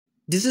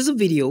This is a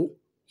video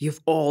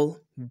you've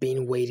all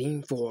been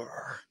waiting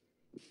for.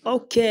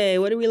 Okay,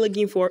 what are we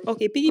looking for?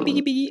 Okay, piggy,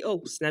 piggy, piggy.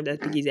 Oh, snap that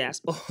piggy's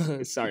ass.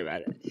 Oh, sorry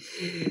about that.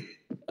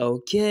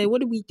 Okay,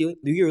 what are we doing?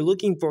 We are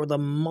looking for the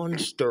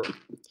monster.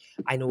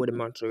 I know where the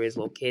monster is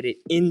located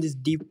in this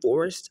deep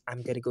forest.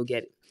 I'm gonna go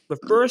get it. But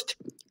first,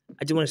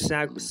 I just want to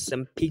snap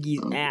some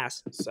piggy's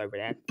ass. Sorry for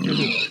that.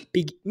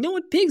 Piggy. You know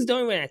what? Pigs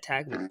don't even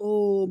attack me.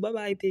 Oh, bye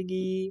bye,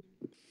 piggy.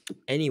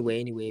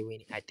 Anyway,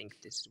 I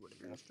think this is where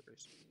the monster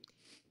is.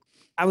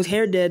 I was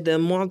heard that the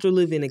monster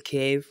live in a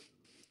cave.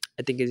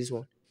 I think it's this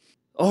one.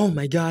 Oh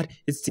my god,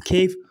 it's the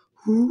cave.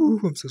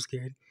 Ooh, I'm so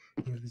scared.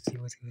 Yeah, let's see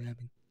what's gonna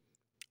happen.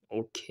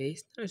 Okay,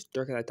 it's not as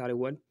dark as I thought it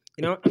would.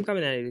 You know, I'm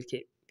coming out of this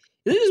cave.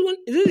 Is this one?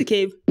 Is this a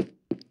cave?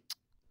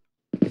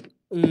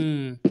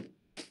 I'm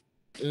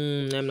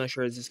not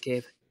sure it's this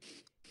cave.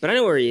 But I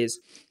know where he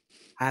is.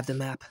 I have the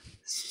map.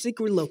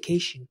 Secret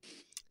location.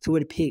 So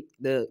where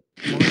the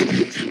monster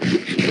is.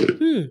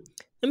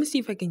 Let me see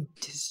if I can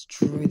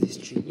destroy this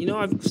tree. You know,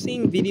 I've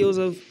seen videos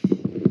of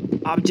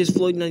objects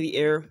floating in the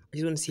air. I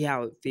just want to see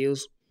how it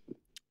feels.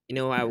 You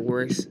know how it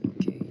works.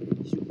 Okay.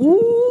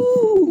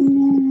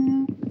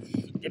 Ooh!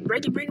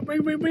 Break it! Break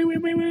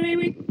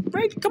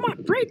it! Come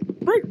on! Break! You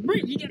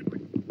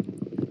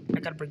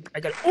gotta break. I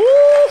gotta.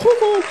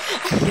 Oh!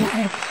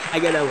 I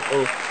gotta.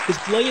 Oh! It's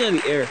floating on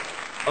the air.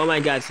 Oh my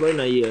God! It's floating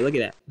on the air. Look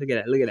at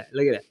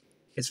that!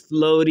 It's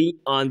floating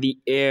on the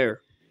air.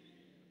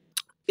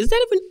 Is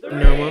that even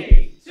normal?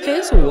 Hey,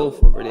 there's a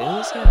wolf over there.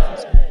 Let's see how it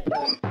feels.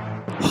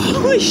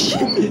 Holy shit!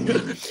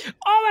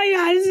 Oh my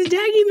god, this is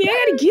attacking me!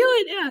 I gotta kill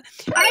it!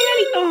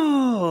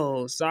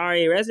 Oh,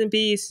 sorry. Rest in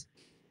peace.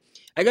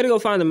 I gotta go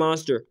find the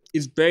monster.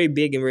 It's very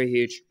big and very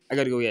huge. I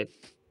gotta go get it.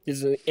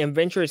 This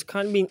adventure is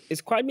quite being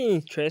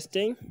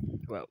interesting.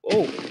 Well,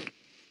 oh,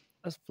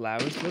 that's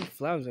flowers. Look,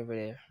 flowers over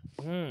there.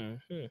 I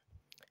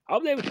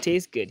hope they would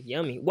taste good.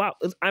 Yummy. Wow,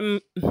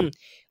 I'm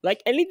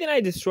like anything I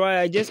destroy,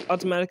 it just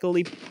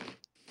automatically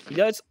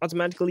gets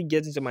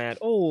into my hand.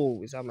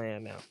 Oh, it's on my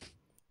hand now.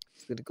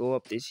 It's gonna go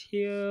up this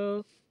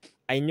hill.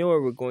 I know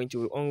where we're going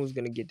to. We're almost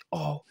gonna get.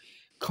 Oh,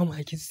 come on!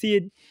 I can see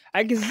it. Oh,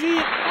 yes,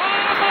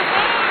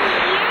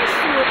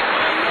 we're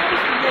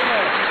almost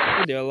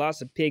there. There are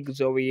lots of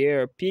pigs over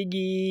here.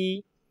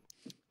 Piggy,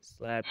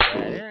 slap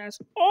that ass.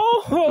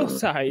 Oh,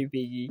 sorry,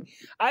 piggy.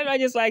 I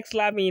just like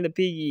slapping the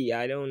piggy.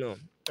 I don't know.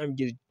 I'm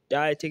just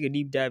take a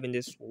deep dive in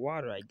this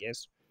water. I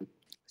guess.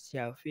 See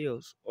how it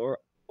feels. Or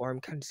I'm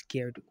kind of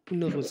scared. Who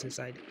knows what's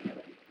inside?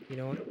 You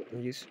know what?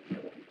 I'm just.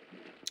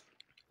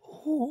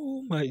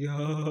 Oh my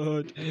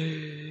god.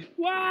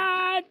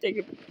 What? Take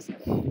it.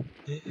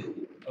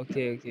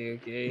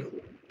 Okay.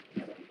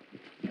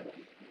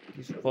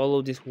 Just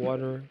follow this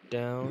water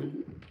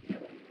down.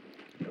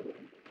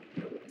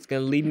 It's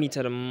gonna lead me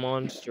to the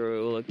monster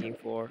we're looking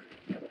for.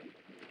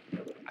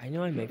 I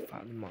know I may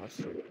find the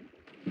monster.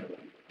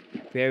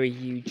 Very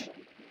huge.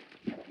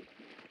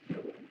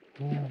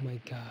 Oh my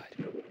god.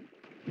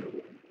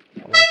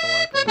 Come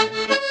on.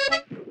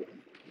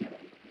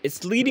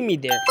 It's leading me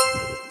there.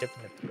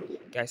 Definitely.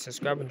 Guys,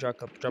 subscribe and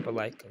drop a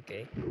like,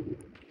 okay?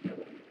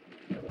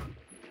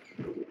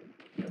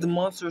 The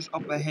monster's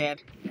up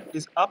ahead.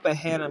 It's up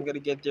ahead. I'm gonna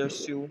get there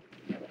soon.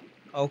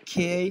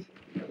 Okay.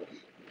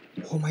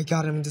 Oh my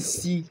god, I'm in the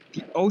sea.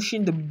 The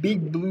ocean, the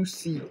big blue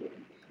sea.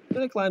 I'm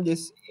gonna climb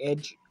this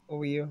edge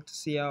over here to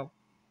see how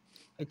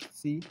I can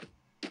see.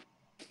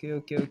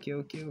 Okay.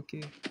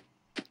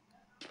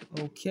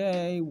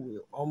 Okay,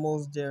 we're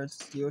almost there. It's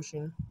the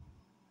ocean.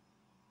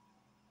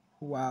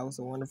 Wow, it's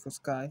a wonderful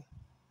sky.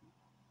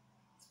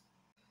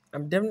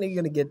 I'm definitely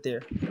gonna get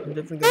there. Oh my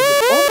god,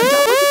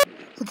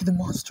 look at the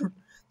monster.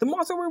 The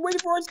monster we're waiting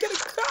for is gonna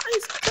come.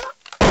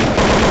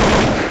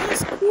 It's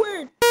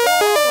squared.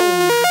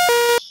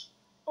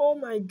 Oh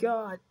my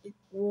god.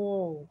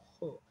 Whoa.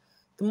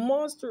 The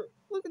monster.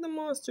 Look at the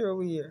monster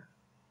over here.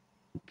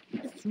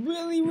 It's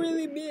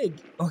really big.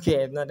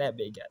 Okay, it's not that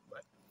big yet,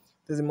 but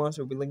there's a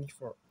monster we're looking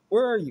for.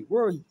 Where are you?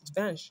 It's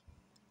vanished.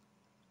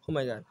 Oh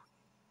my god.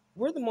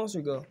 Where'd the monster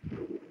go?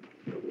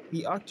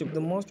 The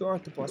monster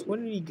octopus. Where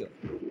did he go?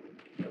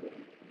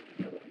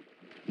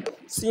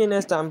 See you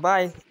next time.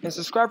 Bye. And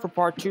subscribe for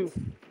part 2.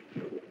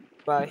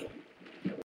 Bye.